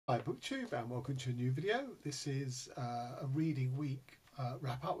Hi BookTube, and welcome to a new video. This is a reading week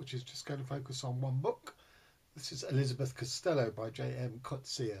wrap up, which is just going to focus on one book. This is Elizabeth Costello by JM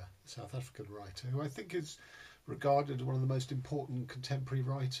Coetzee, a South African writer who I think is regarded as one of the most important contemporary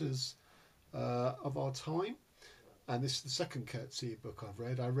writers of our time. And this is the second Coetzee book I've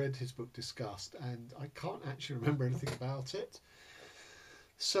read. I read his book Disgust and I can't actually remember anything about it.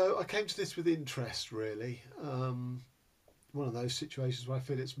 So I came to this with interest, really. One of those situations where I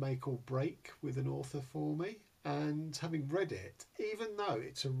feel it's make or break with an author for me. And having read it, even though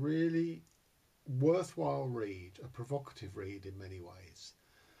it's a really worthwhile read, a provocative read in many ways,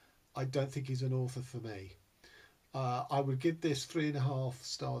 I don't think he's an author for me. I would give this 3.5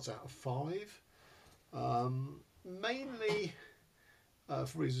 stars out of 5. Mainly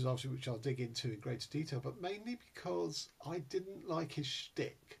for reasons obviously which I'll dig into in greater detail, but mainly because I didn't like his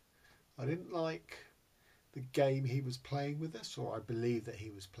shtick. I didn't like the game he was playing with us, or I believe that he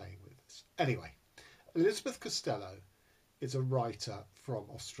was playing with us. Anyway, Elizabeth Costello is a writer from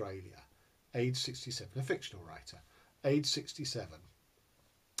Australia, age 67, a fictional writer, age 67.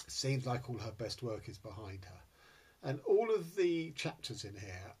 Seems like all her best work is behind her. And all of the chapters in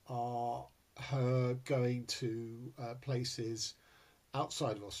here are her going to places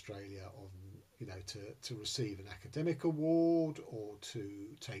outside of Australia on, to receive an academic award or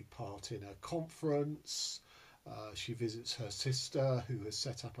to take part in a conference. She visits her sister,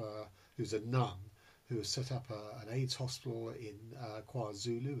 who's a nun, who has set up an AIDS hospital in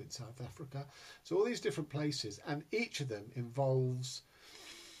KwaZulu in South Africa. So all these different places, and each of them involves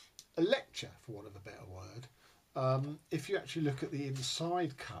a lecture, for want of a better word. If you actually look at the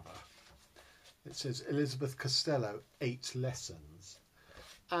inside cover, it says Elizabeth Costello, 8 lessons.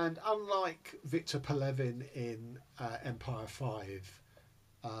 And unlike Victor Pelevin in Empire 5,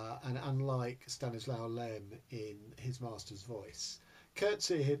 and unlike Stanislaw Lem in His Master's Voice,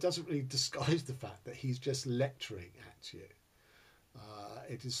 Coetzee here doesn't really disguise the fact that he's just lecturing at you.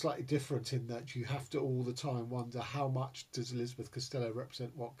 It is slightly different in that you have to all the time wonder how much does Elizabeth Costello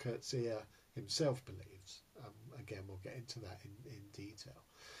represent what Coetzee himself believes. Again, we'll get into that in detail.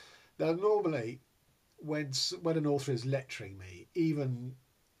 Now, normally, when an author is lecturing me, even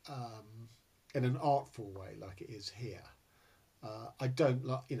in an artful way like it is here, I don't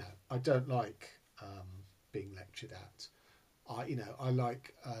like being lectured at. I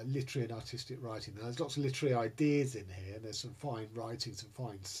like literary and artistic writing. There's lots of literary ideas in here, and there's some fine writing, some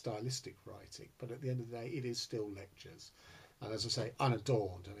fine stylistic writing. But at the end of the day, it is still lectures, and as I say,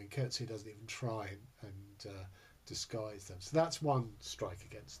 unadorned. I mean, Coetzee doesn't even try and disguise them. So that's one strike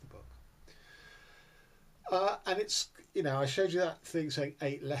against the book. And it's, I showed you that thing saying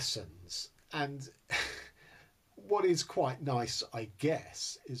 8 lessons, and what is quite nice, I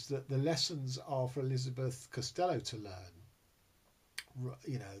guess, is that the lessons are for Elizabeth Costello to learn,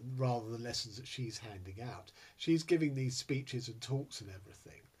 rather than lessons that she's handing out. She's giving these speeches and talks and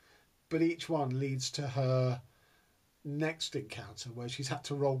everything, but each one leads to her next encounter where she's had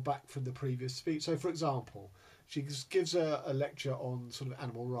to roll back from the previous speech. So, for example, she gives a lecture on sort of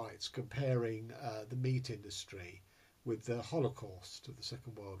animal rights, comparing the meat industry with the Holocaust of the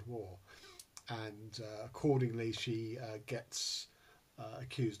Second World War. And accordingly, she gets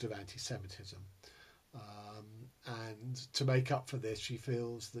accused of anti-Semitism. And to make up for this, she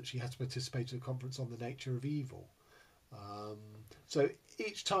feels that she has to participate in a conference on the nature of evil. So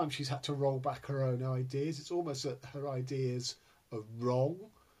each time she's had to roll back her own ideas. It's almost that her ideas are wrong,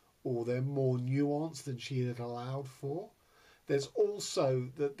 or they're more nuanced than she had allowed for. There's also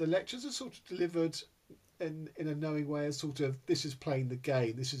the lectures are sort of delivered in a knowing way, as sort of, this is playing the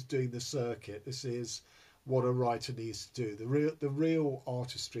game, this is doing the circuit, this is what a writer needs to do. The real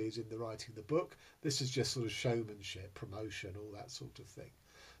artistry is in the writing of the book. This is just sort of showmanship, promotion, all that sort of thing.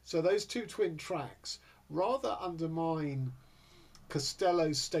 So those two twin tracks rather undermine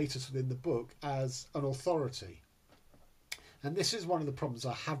Costello's status within the book as an authority. And this is one of the problems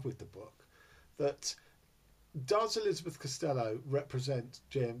I have with the book, that does Elizabeth Costello represent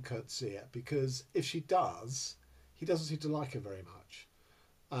JM Coetzee? Because if she does, he doesn't seem to like her very much.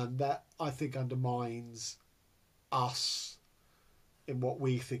 And that, I think, undermines us in what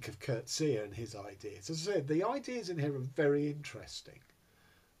we think of Coetzee and his ideas. As I said, the ideas in here are very interesting,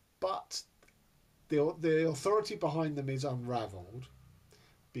 but the authority behind them is unravelled,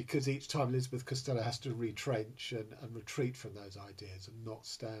 because each time Elizabeth Costello has to retrench and retreat from those ideas and not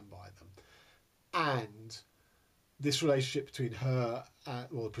stand by them. And this relationship between her,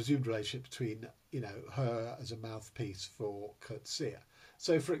 or the presumed relationship between, her as a mouthpiece for Coetzee.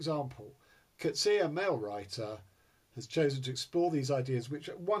 So, for example, Coetzee, a male writer, has chosen to explore these ideas, which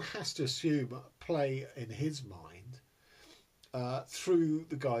one has to assume play in his mind through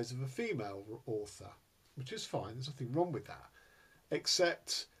the guise of a female author, which is fine. There's nothing wrong with that,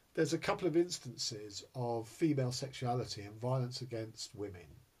 except there's a couple of instances of female sexuality and violence against women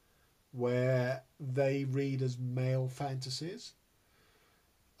where they read as male fantasies,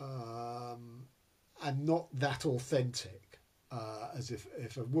 and not that authentic as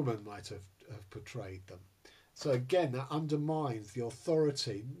if a woman might have portrayed them. So again, that undermines the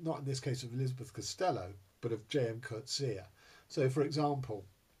authority, not in this case of Elizabeth Costello, but of JM Coetzee. So, for example,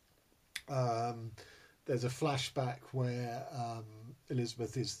 there's a flashback where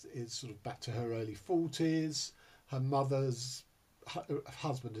Elizabeth is sort of back to her early 40s. Her mother's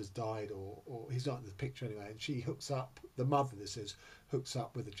husband has died, or he's not in the picture anyway, and she hooks up, the mother this is, hooks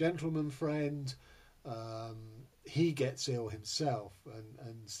up with a gentleman friend. He gets ill himself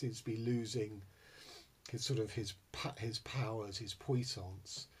and seems to be losing his powers, his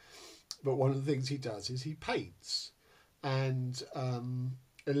puissance. But one of the things he does is he paints, and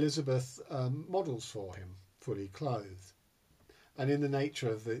Elizabeth models for him, fully clothed. And in the nature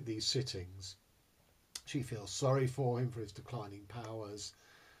of these sittings, she feels sorry for him for his declining powers,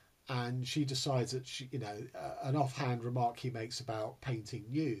 and she decides that an offhand remark he makes about painting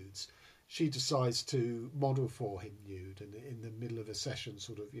nudes, she decides to model for him nude, and in the middle of a session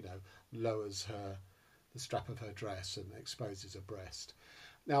lowers the strap of her dress and exposes her breast.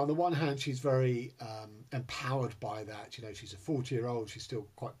 Now, on the one hand, she's very empowered by that. She's a 40-year-old. She's still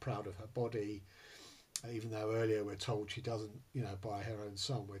quite proud of her body, even though earlier we're told she doesn't, by her own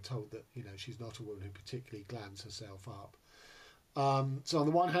son, we're told that, she's not a woman who particularly glams herself up. So on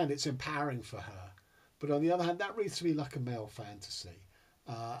the one hand, it's empowering for her. But on the other hand, that reads to me like a male fantasy.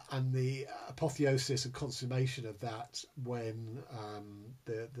 And the apotheosis and consummation of that when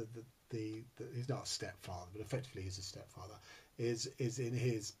he's not a stepfather, but effectively he's a stepfather, is in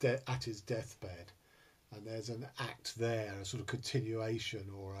at his deathbed, and there's an act there, a sort of continuation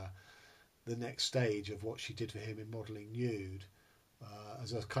or the next stage of what she did for him in modelling nude,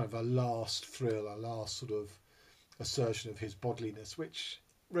 as a kind of a last thrill, a last sort of assertion of his bodiliness, which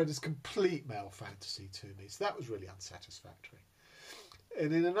read as complete male fantasy to me. So that was really unsatisfactory.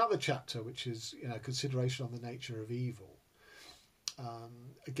 And in another chapter, which is consideration on the nature of evil,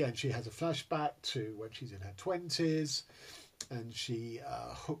 again she has a flashback to when she's in her 20s, and she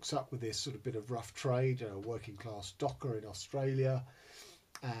hooks up with this sort of bit of rough trade, a working class docker in Australia,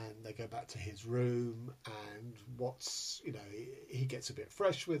 and they go back to his room, and he gets a bit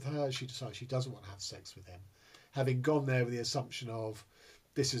fresh with her. She decides she doesn't want to have sex with him, having gone there with the assumption of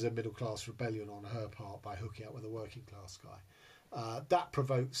this is a middle class rebellion on her part by hooking up with a working class guy. That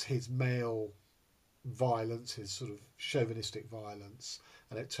provokes his male violence, his sort of chauvinistic violence,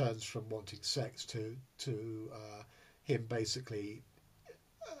 and it turns from wanting sex to him basically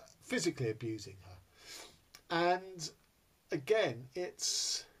physically abusing her. And again,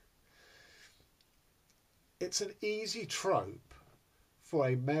 it's an easy trope for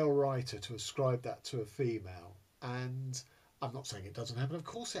a male writer to ascribe that to a female, and I'm not saying it doesn't happen, of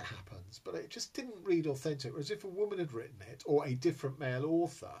course it happens, but it just didn't read authentic. Whereas if a woman had written it, or a different male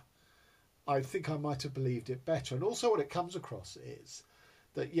author, I think I might have believed it better. And also what it comes across is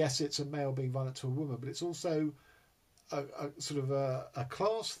that, yes, it's a male being violent to a woman, but it's also a sort of a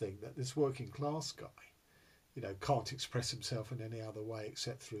class thing, that this working class guy, can't express himself in any other way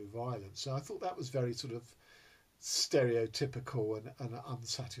except through violence. So I thought that was very sort of stereotypical and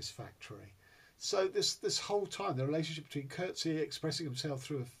unsatisfactory. So this whole time, the relationship between Coetzee expressing himself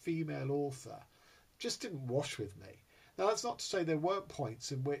through a female author just didn't wash with me. Now, that's not to say there weren't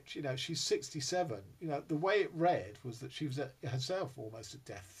points in which, she's 67. The way it read was that she was herself almost at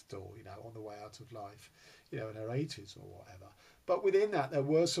death's door, on the way out of life, in her 80s or whatever. But within that, there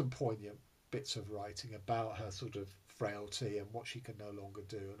were some poignant bits of writing about her sort of frailty and what she can no longer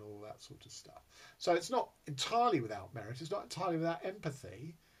do and all that sort of stuff. So it's not entirely without merit. It's not entirely without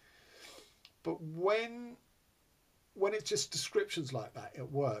empathy. But when it's just descriptions like that,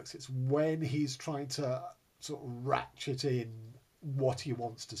 it works. It's when he's trying to sort of ratchet in what he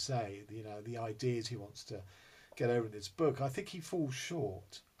wants to say, the ideas he wants to get over in this book, I think he falls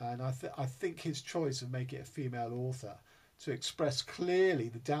short. And I think his choice of making it a female author to express clearly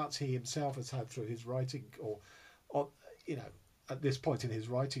the doubts he himself has had through his writing, or at this point in his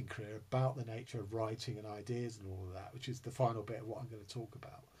writing career, about the nature of writing and ideas and all of that, which is the final bit of what I'm going to talk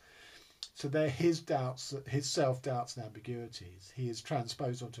about. So they're his doubts, his self-doubts and ambiguities. He is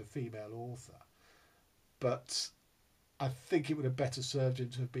transposed onto a female author. But I think it would have better served him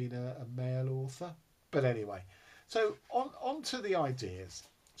to have been a male author. But anyway, so on to the ideas.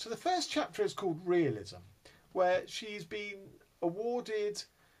 So the first chapter is called Realism, where she's been awarded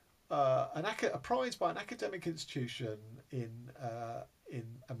a prize by an academic institution in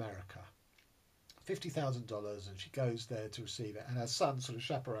America, $50,000, and she goes there to receive it. And her son sort of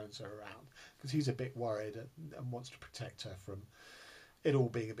chaperones her around because he's a bit worried and wants to protect her from it all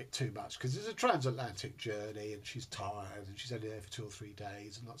being a bit too much, because it's a transatlantic journey and she's tired and she's only there for 2 or 3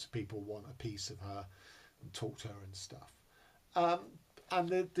 days and lots of people want a piece of her and talk to her and stuff.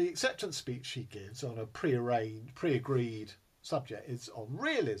 And the acceptance speech she gives on a pre-agreed subject is on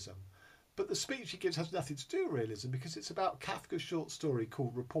realism. But the speech she gives has nothing to do with realism, because it's about Kafka's short story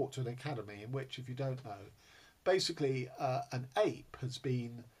called Report to an Academy, in which, if you don't know, basically an ape has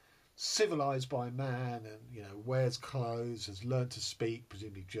been civilized by man and, you know, wears clothes, has learned to speak,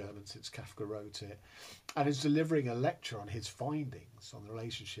 presumably German since Kafka wrote it, and is delivering a lecture on his findings on the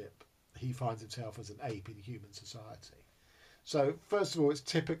relationship he finds himself as an ape in human society. So first of all, it's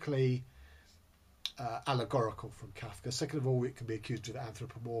typically allegorical from Kafka. Second of all, it can be accused of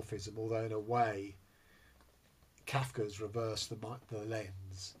anthropomorphism, although in a way Kafka's reversed the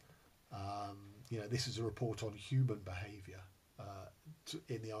lens. You know, this is a report on human behaviour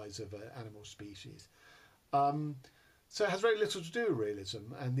in the eyes of an animal species. So it has very little to do with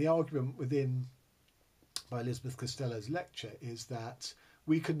realism, and the argument by Elizabeth Costello's lecture is that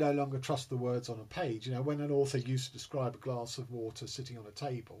we can no longer trust the words on a page. You know, when an author used to describe a glass of water sitting on a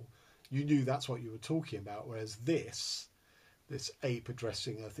table, you knew that's what you were talking about, whereas this ape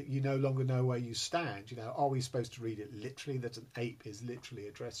addressing, I think you no longer know where you stand. You know, are we supposed to read it literally, that an ape is literally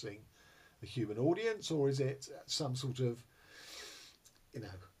addressing the human audience, or is it some sort of, you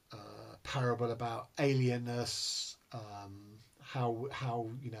know, parable about alienness, how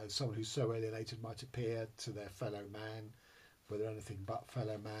you know, someone who's so alienated might appear to their fellow man, whether anything but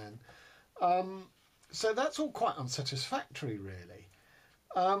fellow man. So that's all quite unsatisfactory, really.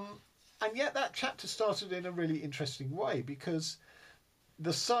 And yet that chapter started in a really interesting way, because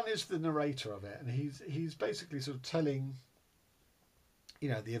the son is the narrator of it, and he's basically sort of telling, you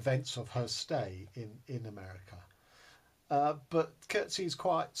know, the events of her stay in America. But Coetzee is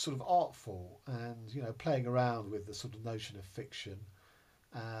quite sort of artful and, you know, playing around with the sort of notion of fiction.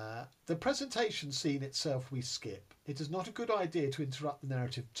 The presentation scene itself we skip. It is not a good idea to interrupt the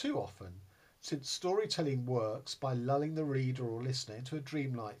narrative too often, since storytelling works by lulling the reader or listener into a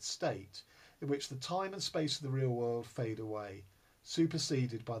dreamlike state in which the time and space of the real world fade away,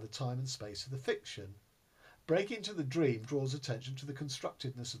 superseded by the time and space of the fiction. Breaking into the dream draws attention to the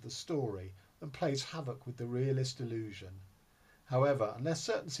constructedness of the story and plays havoc with the realist illusion. However, unless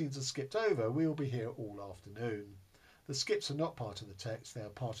certain scenes are skipped over, we will be here all afternoon. The skips are not part of the text, they are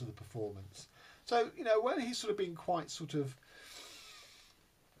part of the performance. So, you know, when he's sort of being quite sort of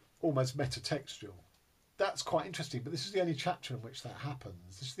almost metatextual, that's quite interesting, but this is the only chapter in which that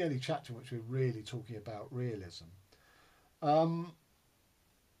happens. This is the only chapter in which we're really talking about realism.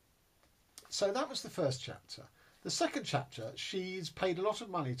 So that was the first chapter. The second chapter, she's paid a lot of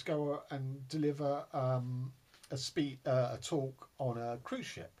money to go and deliver a talk on a cruise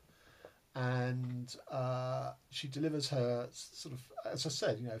ship. And she delivers her sort of, as I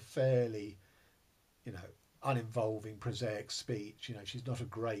said, you know, fairly, you know, uninvolving, prosaic speech. You know, she's not a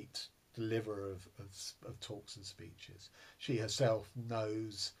great deliverer of talks and speeches. She herself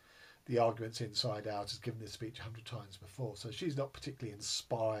knows the arguments inside out, has given this speech 100 times before, so she's not particularly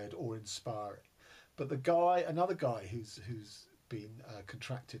inspired or inspiring. But another guy who's been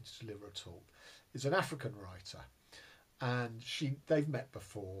contracted to deliver a talk, is an African writer, and they've met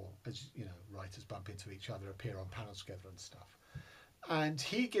before, as you know, writers bump into each other, appear on panels together and stuff. And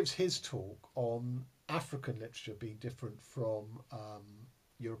he gives his talk on African literature being different from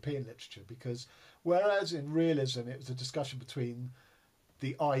European literature, because whereas in realism it was a discussion between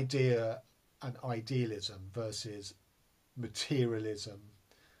the idea and idealism versus materialism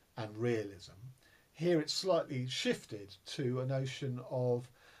and realism, here it's slightly shifted to a notion of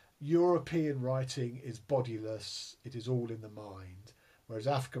European writing is bodiless, it is all in the mind, whereas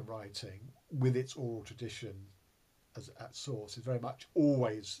African writing, with its oral tradition at source, is very much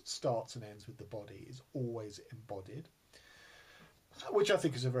always starts and ends with the body, is always embodied, which I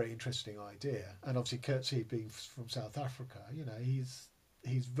think is a very interesting idea. And obviously Coetzee, being from South Africa, you know, he's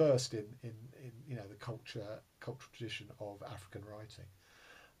versed in you know, the cultural tradition of African writing.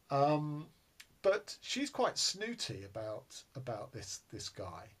 But she's quite snooty about this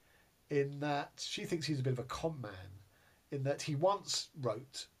guy, in that she thinks he's a bit of a con man, in that he once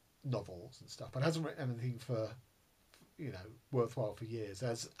wrote novels and stuff, but hasn't written anything for, you know, worthwhile for years.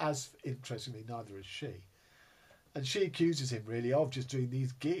 As interestingly, neither is she. And she accuses him really of just doing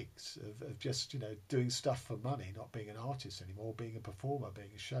these gigs, of just, you know, doing stuff for money, not being an artist anymore, being a performer,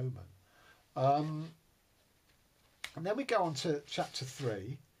 being a showman. And then we go on to chapter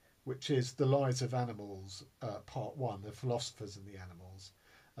 3, which is The Lives of Animals, Part 1, The Philosophers and the Animals,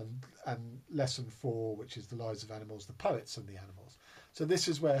 and Lesson 4, which is The Lives of Animals, The Poets and the Animals. So this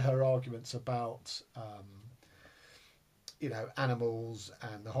is where her arguments about, animals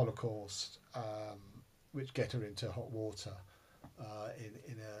and the Holocaust, which get her into hot water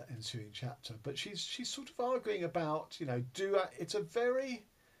in an ensuing chapter. But she's sort of arguing about, it's a very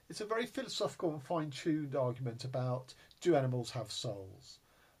philosophical and fine-tuned argument about, do animals have souls?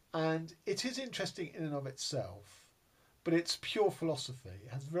 And it is interesting in and of itself, but it's pure philosophy.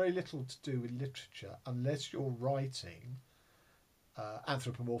 It has very little to do with literature unless you're writing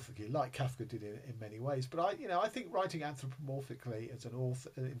anthropomorphically, like Kafka did in many ways. But I think writing anthropomorphically as an author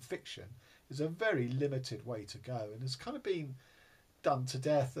in fiction is a very limited way to go, and has kind of been done to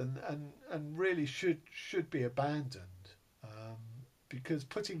death, and really should be abandoned, because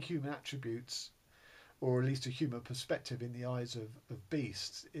putting human attributes, or at least a human perspective, in the eyes of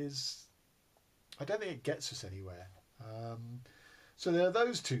beasts is, I don't think it gets us anywhere. So there are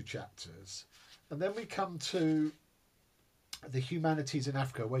those two chapters, and then we come to the humanities in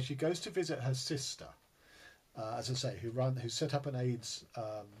Africa, where she goes to visit her sister, as I say, who set up an AIDS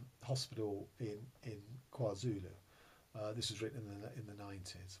hospital in KwaZulu. This was written in the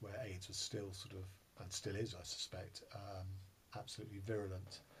 90s, where AIDS was still sort of, and still is, I suspect, absolutely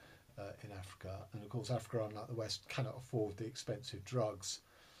virulent in Africa. And of course, Africa, unlike the West, cannot afford the expensive drugs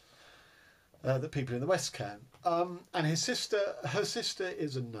that people in the West can. And her sister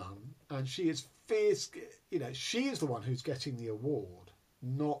is a nun, and she is fierce. She is the one who's getting the award,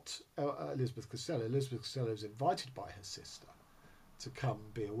 not Elizabeth Costello. Elizabeth Costello is invited by her sister to come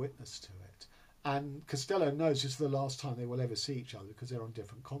be a witness to it. And Costello knows this is the last time they will ever see each other because they're on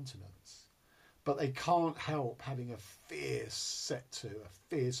different continents. But they can't help having a fierce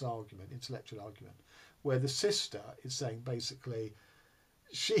argument, intellectual argument, where the sister is saying basically,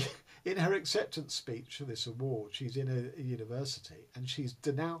 she, in her acceptance speech for this award, she's in a university, and she's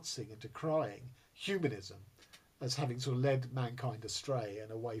denouncing and decrying humanism as having sort of led mankind astray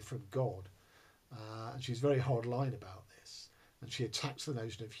and away from God. And she's very hard line about this. And she attacks the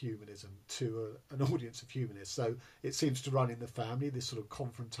notion of humanism to an audience of humanists. So it seems to run in the family, this sort of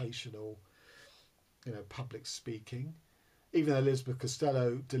confrontational, public speaking. Even though Elizabeth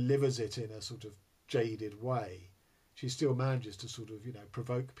Costello delivers it in a sort of jaded way, she still manages to sort of,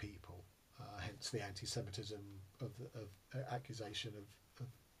 provoke people. Hence the anti-Semitism of accusation of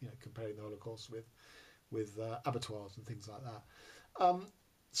comparing the Holocaust with abattoirs and things like that.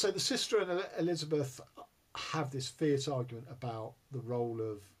 So the sister and Elizabeth have this fierce argument about the role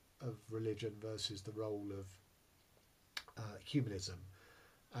of religion versus the role of humanism.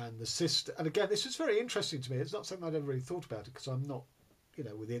 And the sister, and again, this is very interesting to me. It's not something I'd ever really thought about it, because I'm not,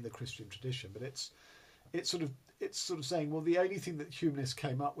 within the Christian tradition. But it's sort of saying, well, the only thing that humanists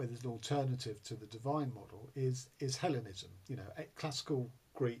came up with as an alternative to the divine model is Hellenism. Classical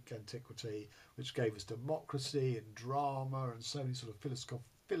Greek antiquity, which gave us democracy and drama and so many sort of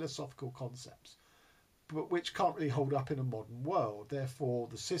philosophical concepts, but which can't really hold up in a modern world. Therefore,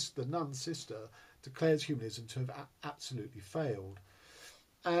 the nun sister declares humanism to have absolutely failed.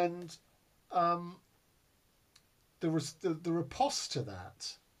 And the riposte to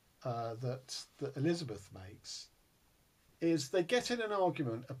that that Elizabeth makes is they get in an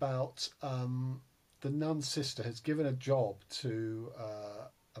argument about the nun sister has given a job to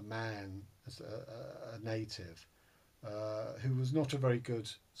a man, as a native, who was not a very good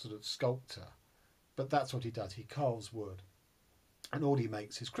sort of sculptor, but that's what he does. He carves wood, and all he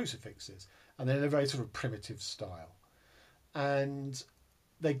makes is crucifixes, and they're in a very sort of primitive style. And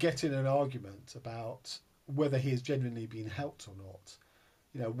they get in an argument about whether he has genuinely been helped or not.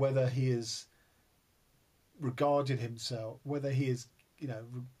 Whether he is regarded himself, whether he is,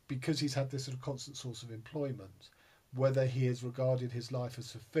 because he's had this sort of constant source of employment, whether he has regarded his life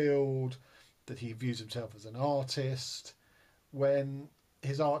as fulfilled, that he views himself as an artist, when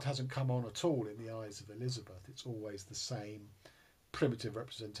his art hasn't come on at all in the eyes of Elizabeth. It's always the same primitive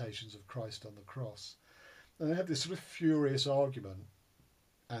representations of Christ on the cross. And they have this sort of furious argument.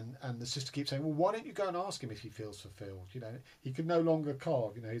 And the sister keeps saying, well, why don't you go and ask him if he feels fulfilled? He can no longer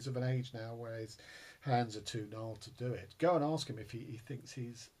carve. He's of an age now where his hands are too gnarled to do it. Go and ask him if he thinks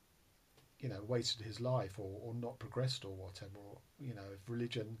he's, wasted his life or not progressed or whatever. Or, if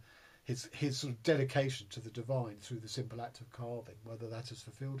religion, his sort of dedication to the divine through the simple act of carving, whether that has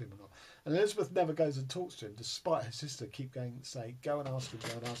fulfilled him or not. And Elizabeth never goes and talks to him, despite her sister keep going and saying, go and ask him,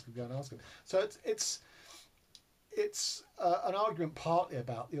 go and ask him, go and ask him. So it's an argument partly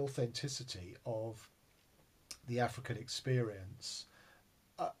about the authenticity of the African experience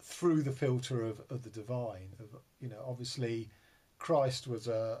through the filter of the divine. Obviously, Christ was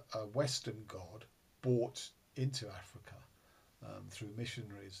a Western god brought into Africa through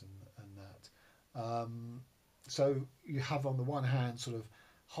missionaries and that. So you have on the one hand sort of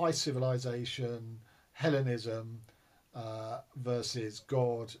high civilization, Hellenism versus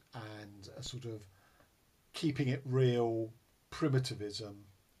God and a sort of keeping it real primitivism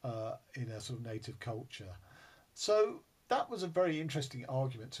in a sort of native culture. So that was a very interesting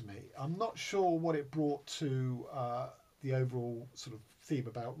argument to me. I'm not sure what it brought to the overall sort of theme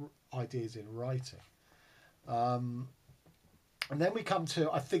about ideas in writing. And then we come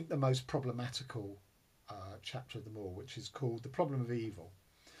to, I think, the most problematical chapter of them all, which is called The Problem of Evil,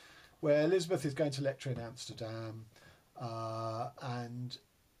 where Elizabeth is going to lecture in Amsterdam and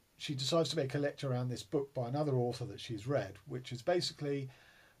she decides to make a lecture around this book by another author that she's read, which is basically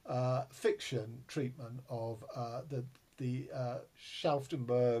fiction treatment of the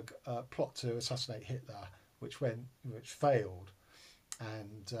Stauffenberg plot to assassinate Hitler, which failed,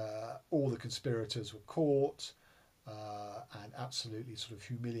 and all the conspirators were caught and absolutely sort of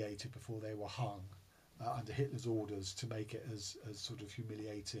humiliated before they were hung under Hitler's orders to make it as sort of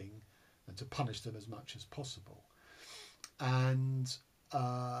humiliating and to punish them as much as possible. And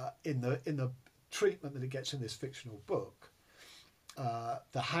in the treatment that it gets in this fictional book,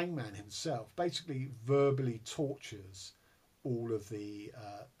 the hangman himself basically verbally tortures all of the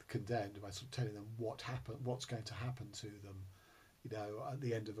condemned by sort of telling them what's going to happen to them, at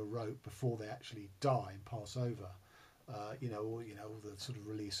the end of a rope before they actually die and pass over. All the sort of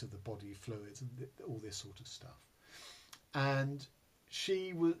release of the body fluids and all this sort of stuff. And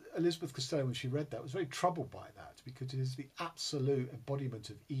Elizabeth Costello, when she read that, was very troubled by that because it is the absolute embodiment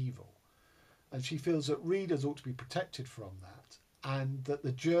of evil. And she feels that readers ought to be protected from that, and that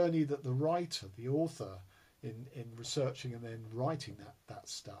the journey that the writer, the author, in researching and then writing that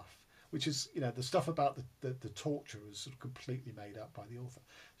stuff, which is, the stuff about the torture is sort of completely made up by the author.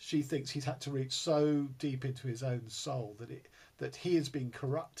 She thinks he's had to reach so deep into his own soul that he has been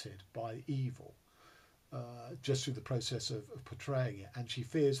corrupted by evil just through the process of portraying it. And she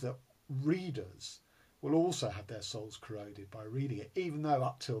fears that readers will also have their souls corroded by reading it, even though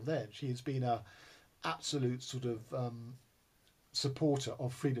up till then she has been a absolute sort of supporter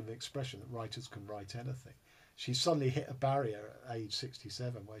of freedom of expression, that writers can write anything. She's suddenly hit a barrier at age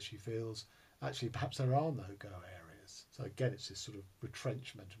 67 where she feels actually perhaps there are no-go areas. So again, it's this sort of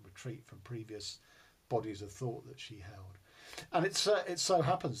retrenchment and retreat from previous bodies of thought that she held. And it so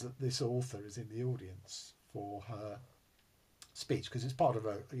happens that this author is in the audience for her speech, because it's part of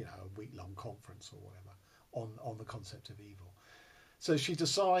a week-long conference or whatever on the concept of evil. So she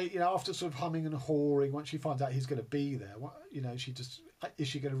decides, after sort of humming and hawing, once she finds out he's going to be there, is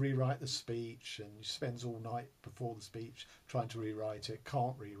she going to rewrite the speech? And she spends all night before the speech trying to rewrite it,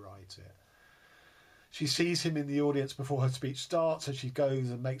 can't rewrite it. She sees him in the audience before her speech starts, so she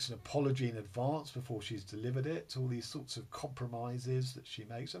goes and makes an apology in advance before she's delivered it. All these sorts of compromises that she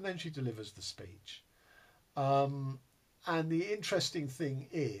makes, and then she delivers the speech. And the interesting thing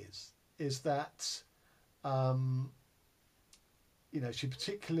is that she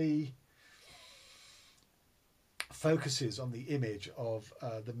particularly focuses on the image of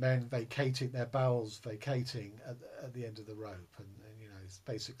the men their bowels vacating at the end of the rope, and it's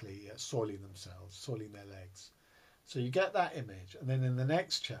basically soiling themselves, soiling their legs. So you get that image, and then in the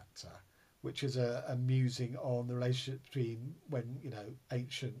next chapter, which is a musing on the relationship between when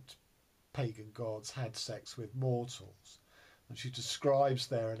ancient pagan gods had sex with mortals, and she describes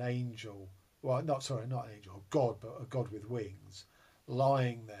there an angel, not an angel, a god, but a god with wings,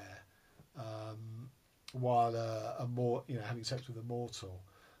 lying there while having sex with a mortal,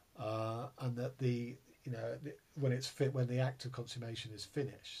 and that when the act of consummation is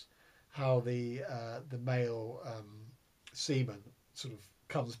finished, how the male semen sort of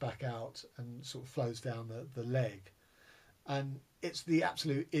comes back out and sort of flows down the leg, and it's the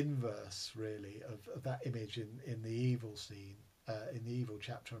absolute inverse, really, of that image in the evil scene. In the evil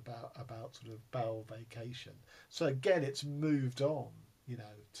chapter about sort of bowel vacation. So again, it's moved on,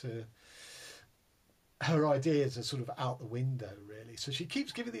 to her ideas are sort of out the window, really. So she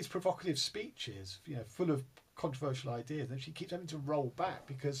keeps giving these provocative speeches, full of controversial ideas, and she keeps having to roll back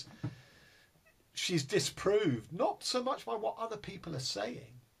because she's disproved, not so much by what other people are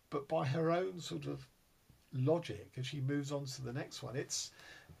saying, but by her own sort of logic as she moves on to the next one.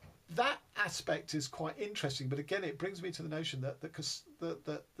 That aspect is quite interesting, but again, it brings me to the notion that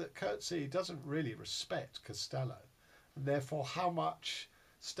Coetzee doesn't really respect Costello, and therefore, how much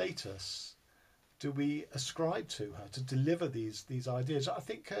status do we ascribe to her to deliver these ideas? I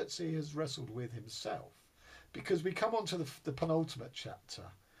think Coetzee has wrestled with himself, because we come on to the penultimate chapter,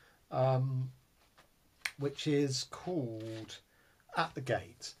 which is called at the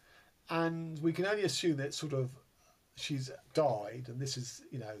gate, and we can only assume that sort of she's died, and this is,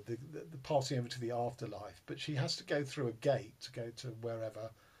 you know, the passing over to the afterlife. But she has to go through a gate to go to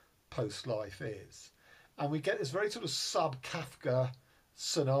wherever post life is, and we get this very sort of sub Kafka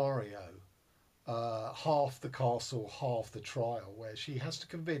scenario, half the castle, half the trial, where she has to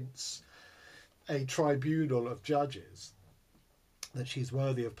convince a tribunal of judges that she's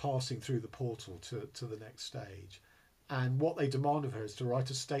worthy of passing through the portal to the next stage. And what they demand of her is to write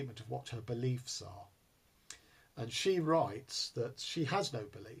a statement of what her beliefs are. And she writes that she has no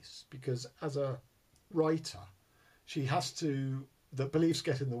beliefs, because as a writer, she has to, that beliefs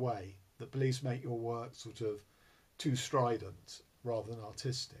get in the way, that beliefs make your work sort of too strident rather than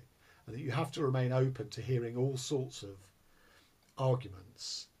artistic, and that you have to remain open to hearing all sorts of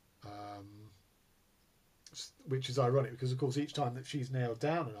arguments, which is ironic because, of course, each time that she's nailed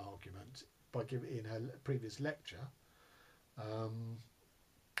down an argument by giving in her previous lecture,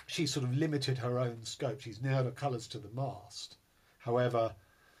 she's sort of limited her own scope. She's nailed her colours to the mast, however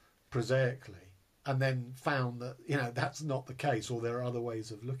prosaically, and then found that, you know, that's not the case, or there are other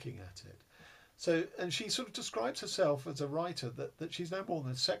ways of looking at it. So, and she sort of describes herself as a writer that she's no more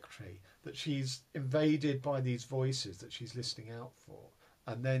than a secretary, that she's invaded by these voices that she's listening out for,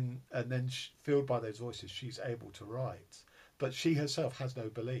 and then filled by those voices, she's able to write. But she herself has no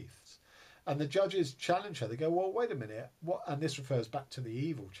beliefs. And the judges challenge her. They go, well, wait a minute. What? And this refers back to the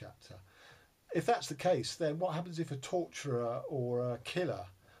evil chapter. If that's the case, then what happens if a torturer or a killer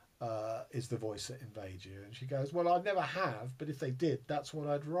is the voice that invades you? And she goes, well, I never have, but if they did, that's what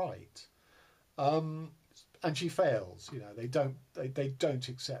I'd write. And she fails. You know, they don't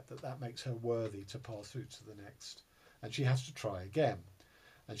accept that makes her worthy to pass through to the next, and she has to try again.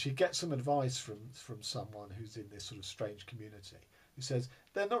 And she gets some advice from someone who's in this sort of strange community, who says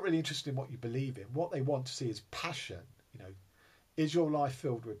they're not really interested in what you believe in. What they want to see is passion. You know, is your life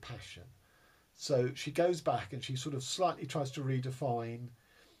filled with passion? So she goes back and she sort of slightly tries to redefine,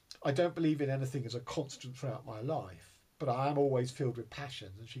 I don't believe in anything as a constant throughout my life, but I am always filled with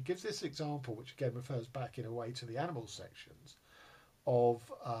passions. And she gives this example, which again refers back in a way to the animal sections, of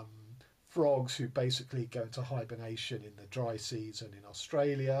frogs who basically go into hibernation in the dry season in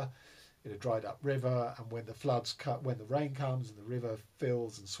Australia, in a dried up river, and when the rain comes and the river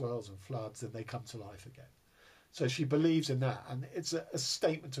fills and swells and floods, then they come to life again. So she believes in that, and it's a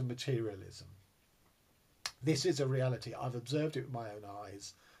statement of materialism. This is a reality. I've observed it with my own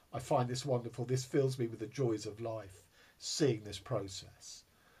eyes. I find this wonderful. This fills me with the joys of life, seeing this process.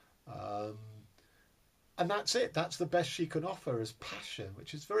 And that's it. That's the best she can offer as passion,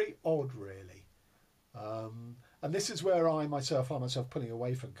 which is very odd, really. And this is where I find myself pulling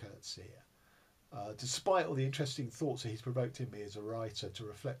away from Coetzee. Despite all the interesting thoughts that he's provoked in me as a writer to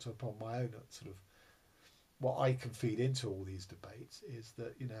reflect upon my own sort of, what I can feed into all these debates is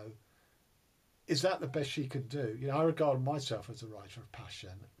that, you know, is that the best she can do? You know, I regard myself as a writer of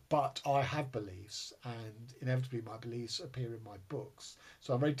passion, but I have beliefs, and inevitably my beliefs appear in my books.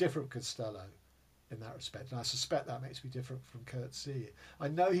 So I'm very different from Costello in that respect, and I suspect that makes me different from Coetzee. I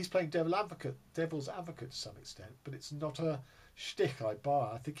know he's playing devil's advocate to some extent, but it's not a shtick I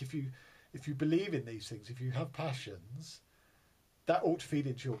buy. I think if you believe in these things, if you have passions, that ought to feed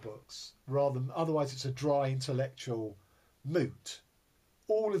into your books, rather than otherwise it's a dry intellectual moot.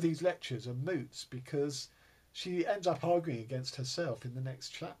 All of these lectures are moots because she ends up arguing against herself in the next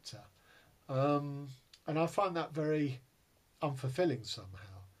chapter, and I find that very unfulfilling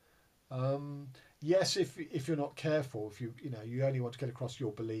somehow. Yes, if you're not careful, if you only want to get across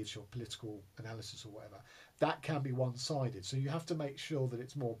your beliefs, your political analysis or whatever, that can be one-sided. So you have to make sure that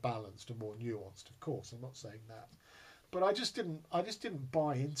it's more balanced and more nuanced. Of course, I'm not saying that, but I just didn't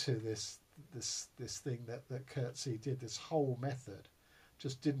buy into this thing that Coetzee did. This whole method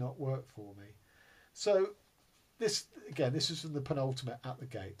just did not work for me. So this is from the penultimate at the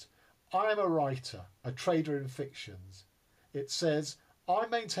gate. I am a writer, a trader in fictions. It says, I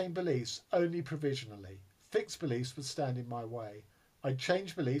maintain beliefs only provisionally. Fixed beliefs would stand in my way. I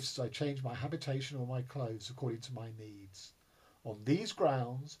change beliefs as I change my habitation or my clothes according to my needs. On these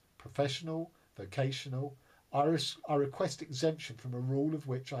grounds, professional, vocational, I request exemption from a rule of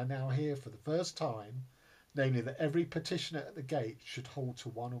which I now hear for the first time, namely that every petitioner at the gate should hold to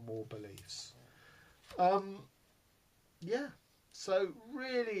one or more beliefs. So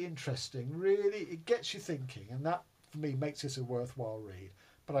really interesting, really, it gets you thinking, and that for me makes this a worthwhile read.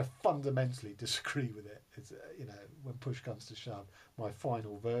 But I fundamentally disagree with it. It's, when push comes to shove, my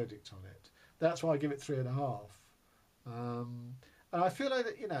final verdict on it. That's why I give it 3.5. And I feel like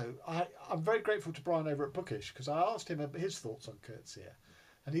that, I'm very grateful to Brian over at Bookish, because I asked him his thoughts on Coetzee,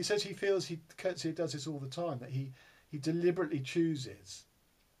 and he says he feels Coetzee does this all the time, that he he deliberately chooses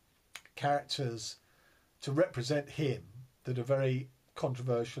characters to represent him that are very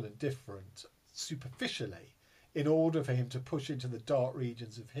controversial and different superficially, in order for him to push into the dark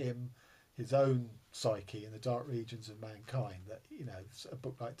regions of him, his own psyche, and the dark regions of mankind that, you know, a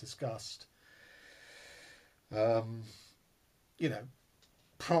book like Disgust, you know,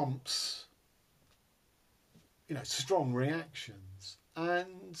 prompts, you know, strong reactions.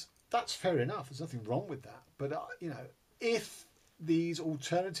 And that's fair enough. There's nothing wrong with that. But, you know, if these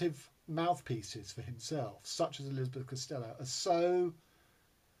alternative mouthpieces for himself, such as Elizabeth Costello, are so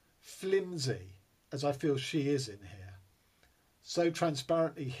flimsy, as I feel she is in here, so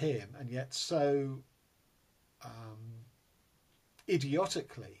transparently him, and yet so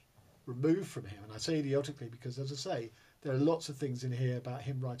idiotically removed from him. And I say idiotically because, as I say, there are lots of things in here about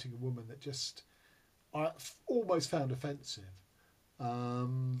him writing a woman that just I almost found offensive.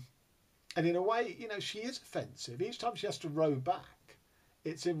 And in a way, you know, she is offensive. Each time she has to row back,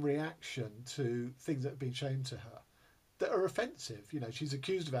 it's in reaction to things that have been shown to her that are offensive. You know, she's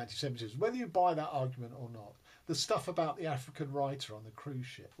accused of anti-Semitism, whether you buy that argument or not. The stuff about the African writer on the cruise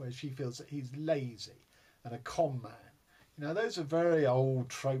ship, where she feels that he's lazy and a con man. You know, those are very old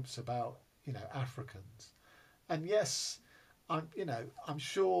tropes about, you know, Africans. And yes, I'm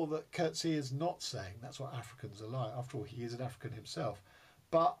sure that Coetzee is not saying that's what Africans are like. After all, he is an African himself.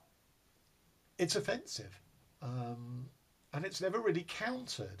 But it's offensive. And it's never really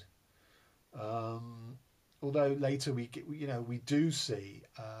countered. Although later we do see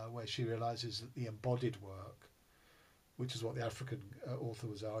where she realises that the embodied work, which is what the African author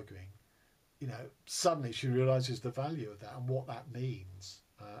was arguing, you know, suddenly she realises the value of that and what that means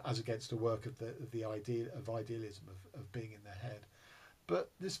as against a work of the idea of idealism of being in the head.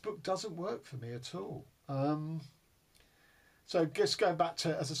 But this book doesn't work for me at all. So just going back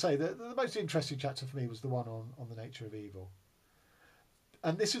to, as I say, the most interesting chapter for me was the one on the nature of evil.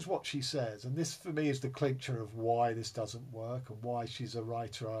 And this is what she says, and this for me is the clincher of why this doesn't work and why she's a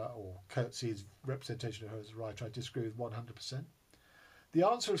writer, or Coetzee's representation of her as a writer I disagree with 100%. The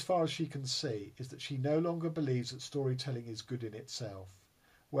answer, as far as she can see, is that she no longer believes that storytelling is good in itself.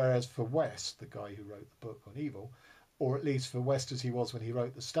 Whereas for West, the guy who wrote the book on evil, or at least for West as he was when he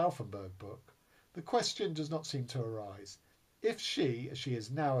wrote the Stauffenberg book, the question does not seem to arise. If she, as she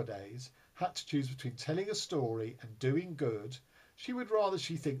is nowadays, had to choose between telling a story and doing good, she would rather,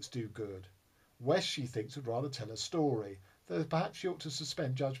 she thinks, do good. West, she thinks, would rather tell a story, though perhaps she ought to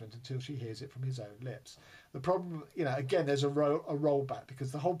suspend judgment until she hears it from his own lips. The problem, you know, again, there's a rollback,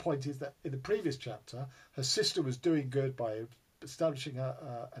 because the whole point is that in the previous chapter, her sister was doing good by establishing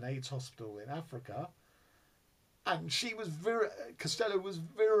an AIDS hospital in Africa, and Costello was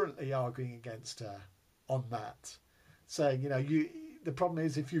virulently arguing against her on that, saying, you know, the problem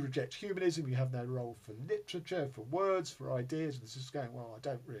is if you reject humanism, you have no role for literature, for words, for ideas. And this is going, well, I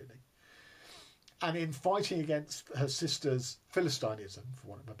don't really. And in fighting against her sister's Philistinism, for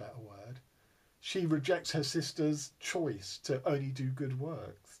want of a better word, she rejects her sister's choice to only do good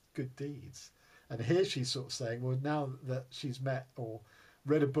works, good deeds. And here she's sort of saying, well, now that she's met or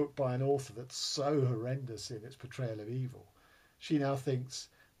read a book by an author that's so horrendous in its portrayal of evil, she now thinks,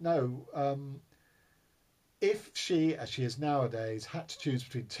 no, if she, as she is nowadays, had to choose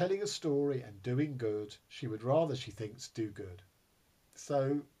between telling a story and doing good, she would rather, she thinks, do good.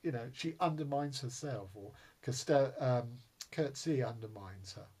 So, you know, she undermines herself, or Coetzee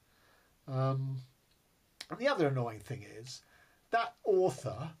undermines her. And the other annoying thing is that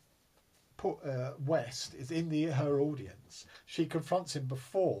author, West, is in her audience. She confronts him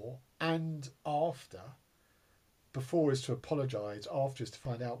before and after. Before is to apologise, after is to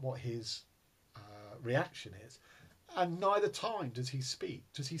find out what his reaction is, and neither time does he speak,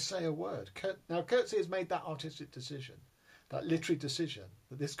 does he say a word. Now Coetzee has made that artistic decision, that literary decision,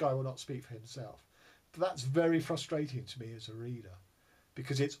 that this guy will not speak for himself, but that's very frustrating to me as a reader,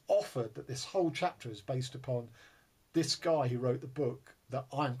 because it's offered that this whole chapter is based upon this guy who wrote the book that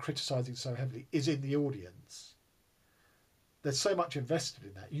I'm criticising so heavily is in the audience. There's so much invested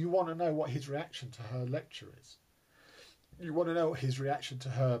in that. You want to know what his reaction to her lecture is. You want to know what his reaction to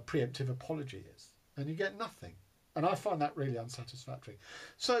her preemptive apology is. And you get nothing. And I find that really unsatisfactory.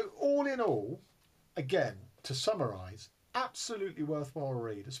 So all in all, again, to summarise, absolutely worthwhile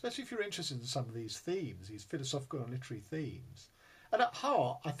read, especially if you're interested in some of these themes, these philosophical and literary themes. And at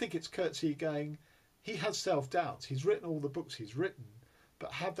heart, I think it's Coetzee going, he has self-doubts. He's written all the books he's written,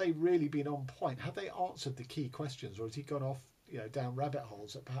 but have they really been on point? Have they answered the key questions, or has he gone off, you know, down rabbit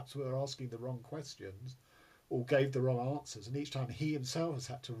holes that perhaps were asking the wrong questions or gave the wrong answers, and each time he himself has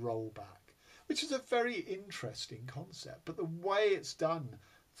had to roll back? Which is a very interesting concept, but the way it's done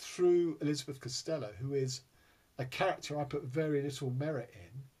through Elizabeth Costello, who is a character I put very little merit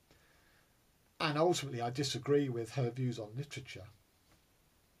in, and ultimately I disagree with her views on literature,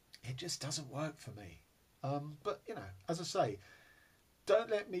 it just doesn't work for me. But you know, as I say, don't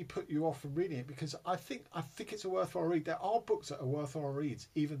let me put you off from reading it, because I think it's a worthwhile read. There are books that are worthwhile reads,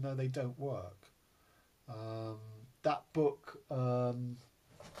 even though they don't work. That book,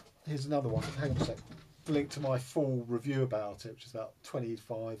 here's another one. Hang on a sec. Link to my full review about it, which is about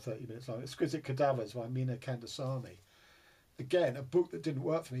 25-30 minutes long. Exquisite Cadavers by Mina Kandasamy. Again, a book that didn't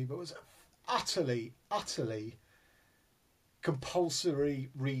work for me, but was utterly compulsory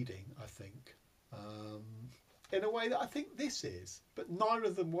reading, I think. In a way that I think this is, but neither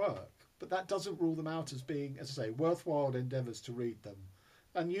of them work. But that doesn't rule them out as being, as I say, worthwhile endeavours to read them.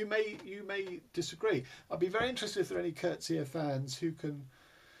 And you may disagree. I'd be very interested if there are any Coetzee fans who can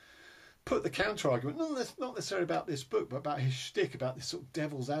put the counter argument, not necessarily about this book, but about his shtick, about this sort of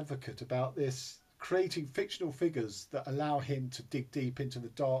devil's advocate, about this creating fictional figures that allow him to dig deep into the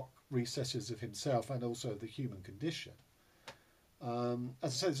dark recesses of himself and also the human condition. As I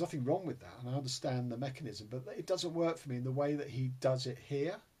say, there's nothing wrong with that, and I understand the mechanism, but it doesn't work for me in the way that he does it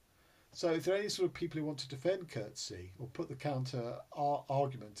here. So if there are any sort of people who want to defend Coetzee or put the counter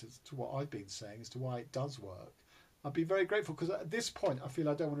argument as to what I've been saying as to why it does work, I'd be very grateful, because at this point I feel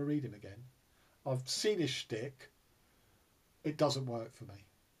I don't want to read him again. I've seen his shtick. It doesn't work for me.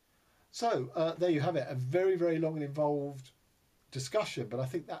 So there you have it, a very, very long and involved discussion, but I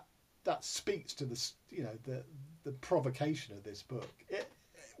think that speaks to the provocation of this book,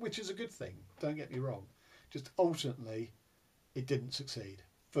 which is a good thing, don't get me wrong. Just ultimately, it didn't succeed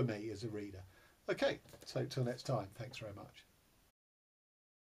for me as a reader. Okay, so till next time, thanks very much.